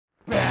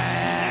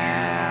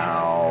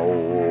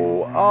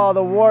Oh,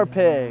 the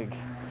Warpig.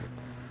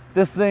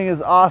 This thing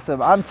is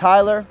awesome. I'm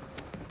Tyler.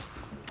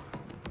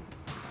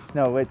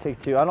 No, wait,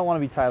 take two. I don't want to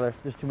be Tyler.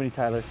 There's too many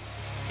Tylers.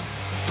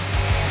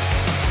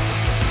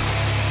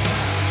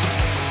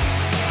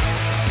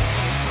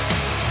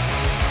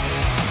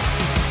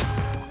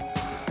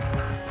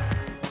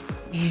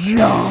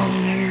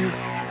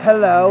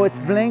 Hello, it's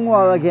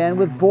Blingwall again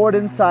with Board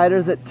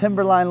Insiders at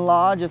Timberline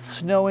Lodge. It's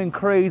snowing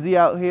crazy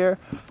out here.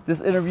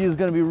 This interview is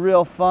going to be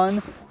real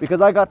fun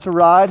because I got to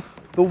ride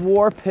the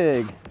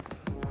Warpig.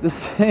 This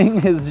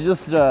thing is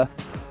just a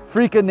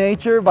freak of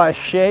nature by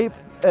shape.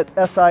 At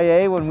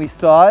SIA when we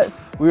saw it,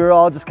 we were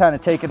all just kind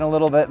of taken a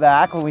little bit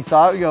back when we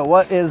saw it. We go,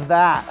 what is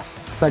that?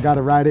 I got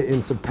to ride it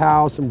in some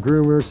POWs, some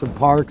groomers, some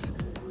parks,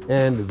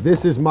 and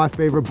this is my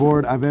favorite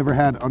board I've ever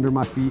had under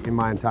my feet in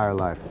my entire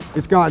life.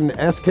 It's got an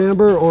S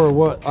camber, or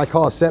what I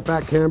call a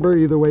setback camber,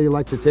 either way you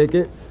like to take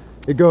it.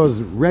 It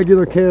goes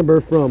regular camber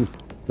from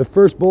the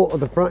first bolt of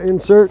the front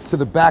insert to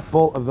the back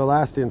bolt of the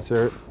last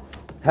insert.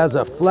 Has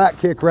a flat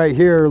kick right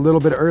here, a little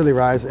bit of early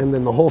rise, and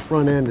then the whole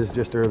front end is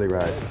just early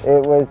rise.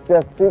 It was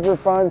just super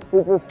fun,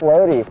 super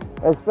floaty,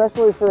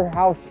 especially for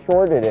how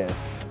short it is.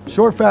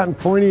 Short, fat, and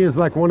pointy is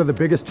like one of the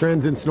biggest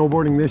trends in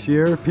snowboarding this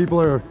year. People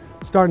are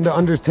starting to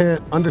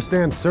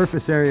understand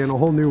surface area in a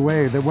whole new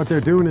way. That what they're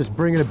doing is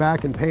bringing it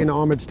back and paying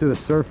homage to the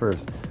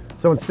surfers.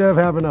 So instead of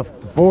having a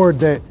board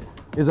that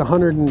is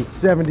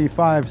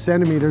 175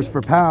 centimeters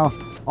for POW,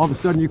 all of a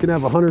sudden you can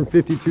have a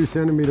 152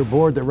 centimeter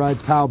board that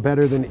rides POW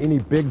better than any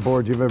big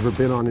board you've ever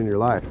been on in your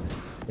life.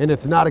 And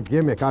it's not a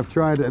gimmick. I've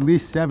tried at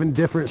least 7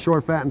 different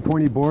short, fat, and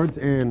pointy boards,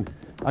 and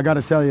I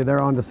gotta tell you,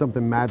 they're onto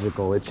something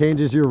magical. It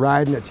changes your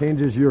ride and it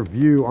changes your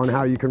view on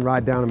how you can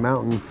ride down a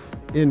mountain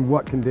in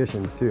what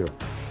conditions too.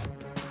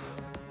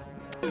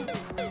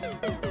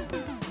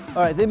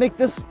 All right, they make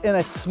this in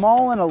a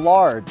small and a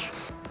large,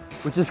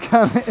 which is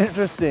kind of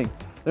interesting.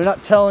 They're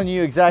not telling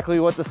you exactly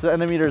what the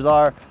centimeters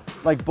are,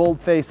 like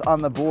boldface on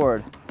the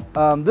board.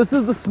 This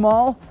is the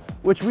small,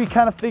 which we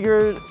kind of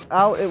figured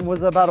out it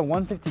was about a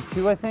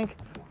 152, I think.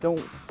 Don't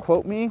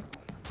quote me.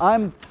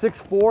 I'm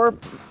 6'4",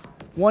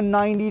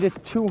 190 to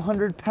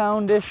 200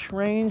 pound-ish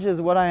range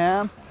is what I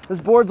am. This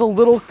board's a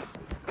little,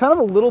 it's kind of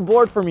a little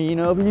board for me, you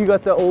know, you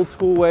got the old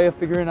school way of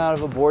figuring out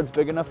if a board's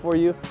big enough for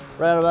you,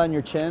 right about in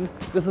your chin.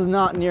 This is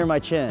not near my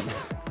chin.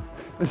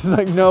 This is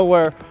like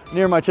nowhere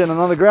near my chin, and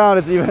on the ground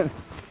it's even,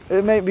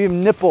 it may be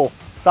nipple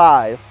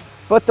size.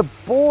 But the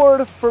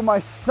board, for my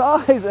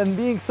size and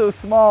being so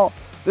small,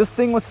 this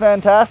thing was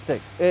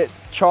fantastic. It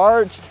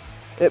charged,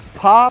 it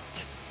popped,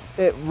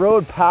 it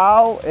rode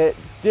POW, it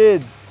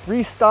did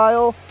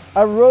freestyle.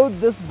 I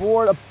rode this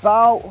board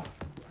about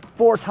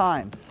 4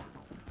 times.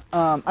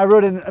 I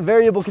rode in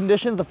variable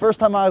conditions. The first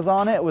time I was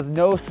on it, it was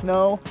no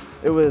snow,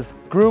 it was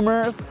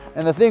groomers,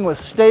 and the thing was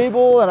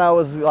stable, and I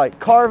was like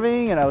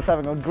carving, and I was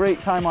having a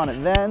great time on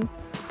it then.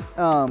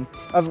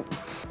 I've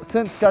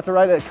since got to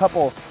ride it a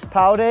couple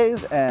POW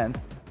days, and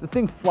the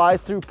thing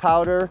flies through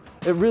powder.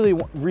 It really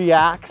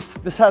reacts.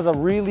 This has a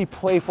really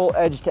playful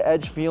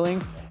edge-to-edge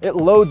feeling. It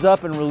loads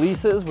up and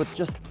releases with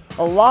just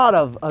a lot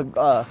of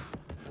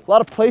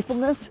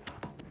playfulness,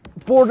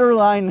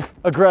 borderline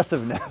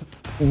aggressiveness.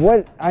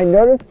 What I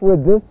noticed with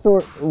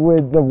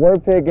with the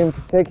Warpig in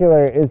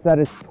particular is that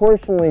it's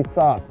torsionally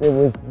soft. It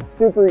was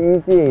super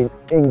easy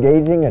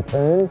engaging a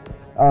turn.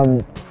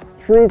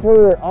 Trees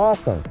were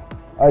awesome.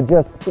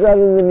 Just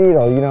threading the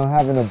needle, you know,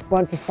 having a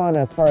bunch of fun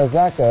as far as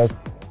that goes.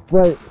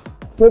 But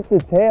tip to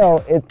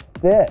tail, it's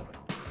stiff.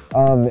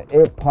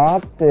 It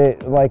pops,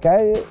 like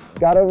I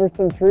got over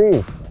some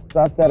trees,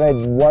 stuff that I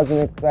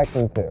wasn't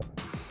expecting to,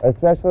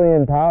 especially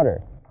in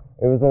powder.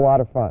 It was a lot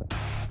of fun.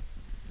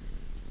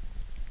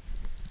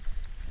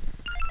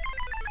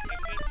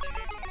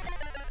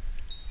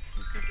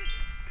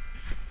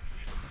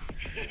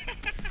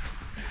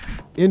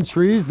 In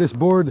trees, this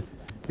board,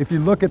 if you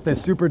look at the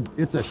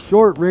it's a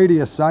short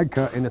radius side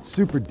cut and it's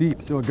super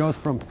deep. So it goes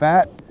from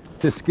fat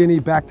to skinny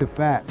back to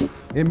fat.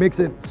 It makes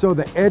it so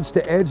the edge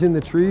to edge in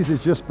the trees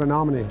is just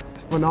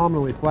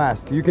phenomenally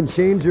fast. You can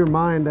change your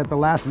mind at the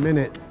last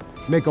minute,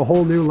 make a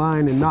whole new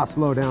line and not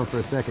slow down for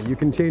a second. You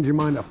can change your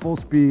mind at full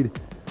speed,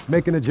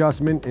 make an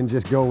adjustment and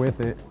just go with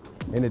it.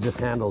 And it just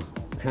handles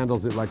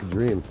it like a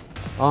dream.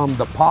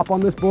 The pop on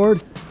this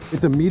board,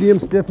 it's a medium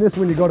stiffness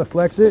when you go to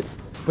flex it,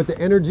 but the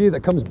energy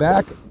that comes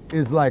back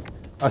is like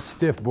a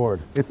stiff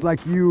board. It's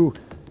like you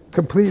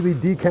completely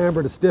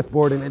decambered a stiff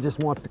board and it just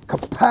wants to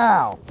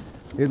kapow.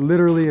 It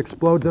literally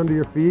explodes under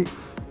your feet,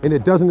 and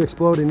it doesn't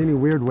explode in any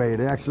weird way.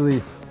 It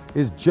actually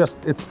is just,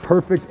 it's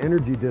perfect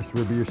energy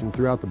distribution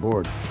throughout the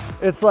board.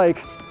 It's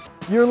like,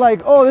 you're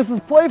like, oh, this is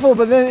playful,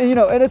 but then, you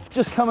know, and it's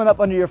just coming up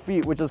under your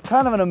feet, which is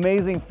kind of an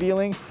amazing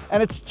feeling,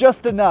 and it's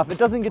just enough. It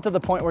doesn't get to the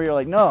point where you're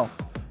like, no,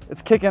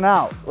 it's kicking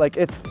out. Like,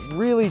 it's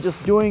really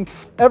just doing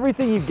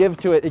everything you give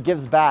to it, it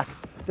gives back.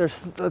 There's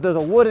a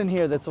wood in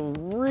here that's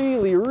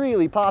really,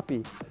 really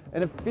poppy,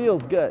 and it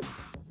feels good.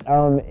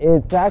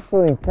 It's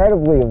actually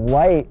incredibly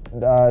light.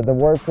 The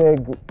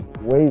Warpig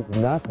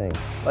weighs nothing.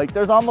 Like,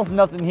 there's almost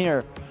nothing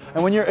here.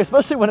 And when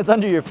especially when it's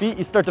under your feet,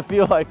 you start to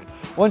feel like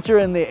once you're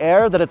in the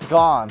air that it's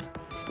gone,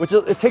 which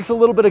it takes a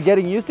little bit of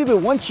getting used to, but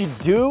once you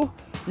do,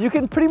 you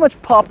can pretty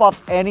much pop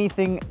off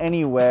anything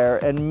anywhere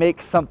and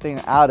make something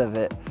out of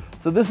it.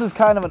 So this is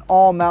kind of an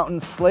all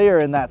mountain slayer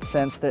in that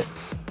sense, that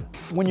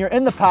when you're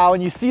in the POW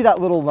and you see that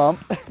little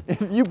lump,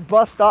 if you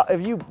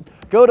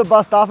go to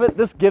bust off it,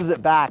 this gives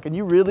it back, and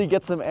you really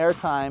get some air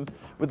time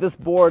with this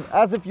board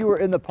as if you were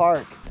in the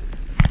park.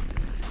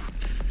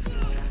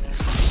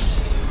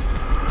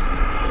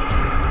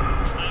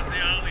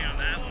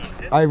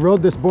 I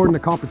rode this board in a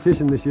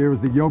competition this year. It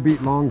was the Yo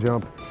Beat long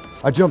jump.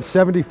 I jumped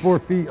 74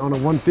 feet on a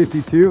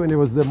 152, and it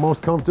was the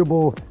most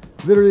comfortable,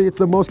 literally it's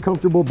the most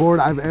comfortable board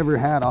I've ever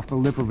had off the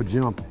lip of a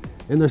jump.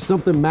 And there's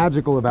something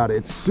magical about it.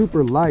 It's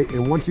super light,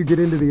 and once you get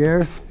into the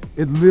air,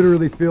 it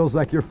literally feels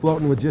like you're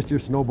floating with just your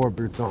snowboard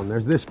boots on.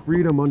 There's this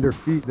freedom under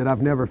feet that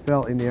I've never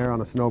felt in the air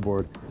on a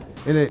snowboard.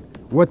 And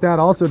what that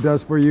also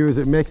does for you is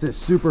it makes it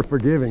super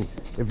forgiving.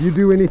 If you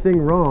do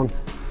anything wrong,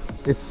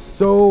 it's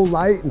so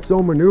light and so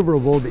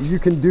maneuverable that you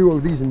can do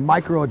these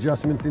micro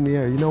adjustments in the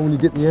air. You know, when you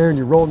get in the air and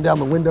you're rolling down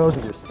the windows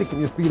and you're sticking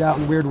your feet out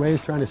in weird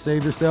ways trying to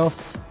save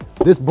yourself,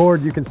 this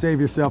board you can save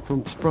yourself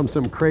from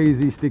some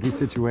crazy sticky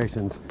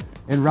situations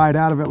and ride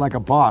out of it like a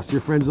boss.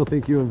 Your friends will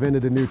think you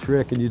invented a new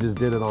trick and you just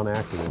did it on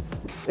accident.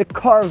 It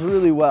carves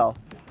really well.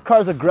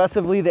 Carves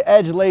aggressively, the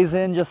edge lays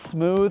in just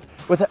smooth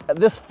with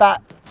this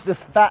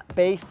fat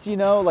base, you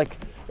know, like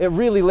it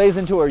really lays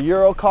into a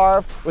Euro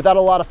carve without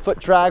a lot of foot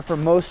drag for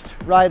most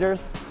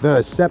riders.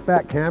 The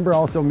setback camber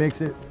also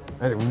makes it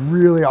a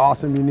really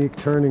awesome, unique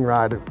turning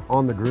ride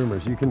on the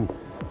groomers. You can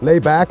lay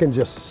back and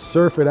just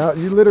surf it out.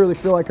 You literally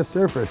feel like a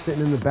surfer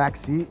sitting in the back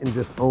seat and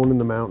just owning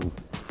the mountain.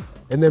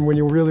 And then when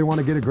you really want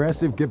to get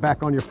aggressive, get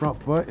back on your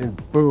front foot and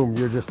boom,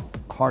 you're just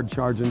hard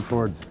charging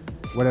towards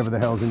whatever the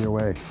hell's in your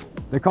way.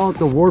 They call it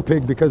the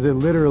Warpig because it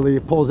literally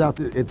pulls out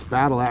its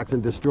battle axe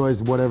and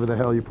destroys whatever the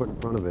hell you put in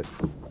front of it.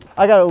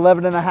 I got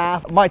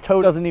 11.5. My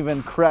toe doesn't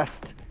even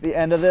crest the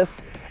end of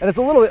this. And it's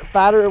a little bit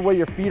fatter where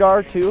your feet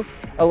are too,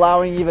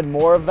 allowing even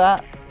more of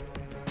that.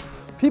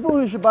 People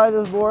who should buy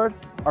this board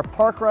are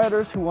park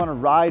riders who want to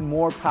ride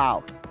more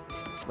POW.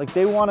 Like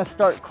they want to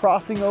start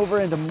crossing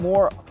over into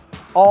more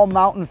all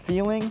mountain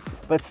feeling,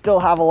 but still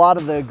have a lot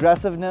of the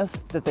aggressiveness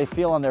that they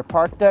feel on their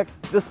park decks.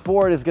 This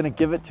board is going to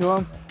give it to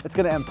them. It's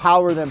going to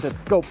empower them to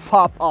go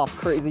pop off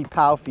crazy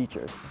POW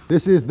features.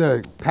 This is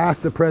the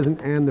past, the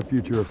present, and the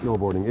future of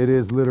snowboarding. It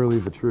is literally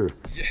the truth.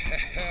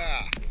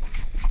 Yeah,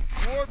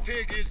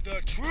 Warpig is the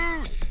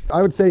truth.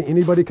 I would say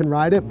anybody can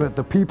ride it, but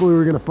the people who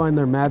are going to find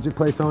their magic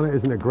place on it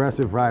is an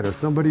aggressive rider.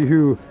 Somebody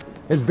who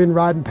has been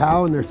riding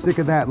POW and they're sick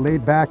of that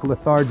laid back,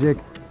 lethargic,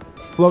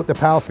 float the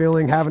POW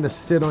feeling, having to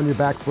sit on your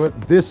back foot.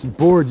 This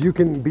board, you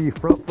can be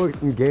front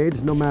foot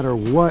engaged no matter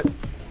what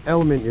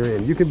element you're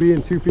in. You can be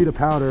in 2 feet of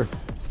powder,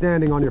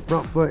 standing on your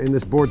front foot, and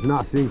this board's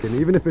not sinking.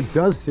 Even if it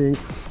does sink,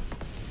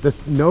 the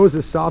nose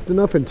is soft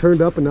enough and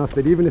turned up enough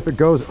that even if it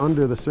goes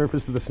under the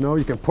surface of the snow,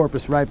 you can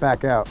porpoise right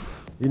back out.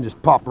 You can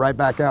just pop right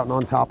back out and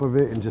on top of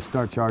it and just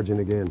start charging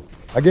again.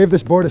 I gave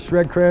this board a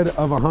shred cred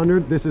of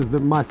 100. This is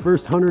my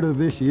first 100 of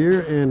this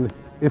year, and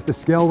if the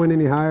scale went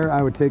any higher,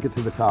 I would take it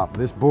to the top.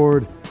 This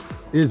board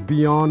is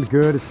beyond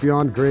good, it's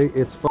beyond great,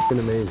 it's fucking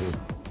amazing.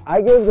 I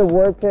gave the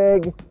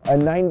Warpig a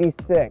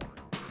 96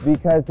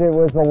 because it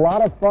was a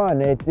lot of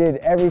fun. It did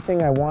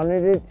everything I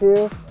wanted it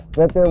to,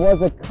 but there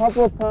was a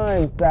couple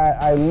times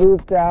that I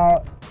looped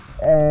out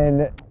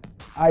and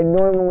I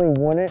normally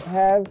wouldn't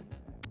have,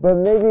 but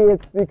maybe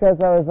it's because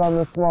I was on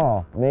the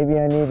small. Maybe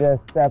I need to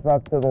step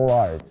up to the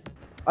large.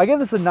 I give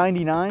this a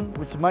 99,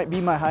 which might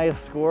be my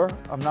highest score,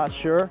 I'm not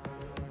sure.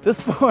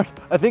 This board,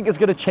 I think, is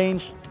gonna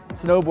change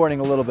snowboarding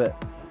a little bit.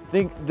 I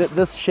think that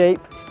this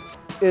shape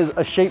is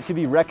a shape to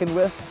be reckoned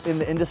with in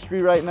the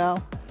industry right now,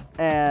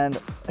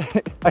 and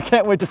I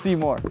can't wait to see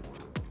more.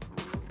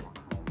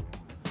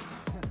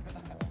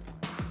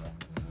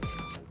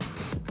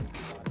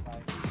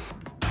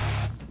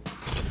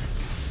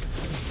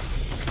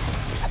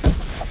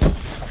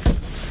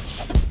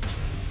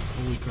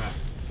 Holy crap.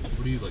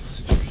 What are you, like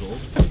 6 years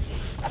old?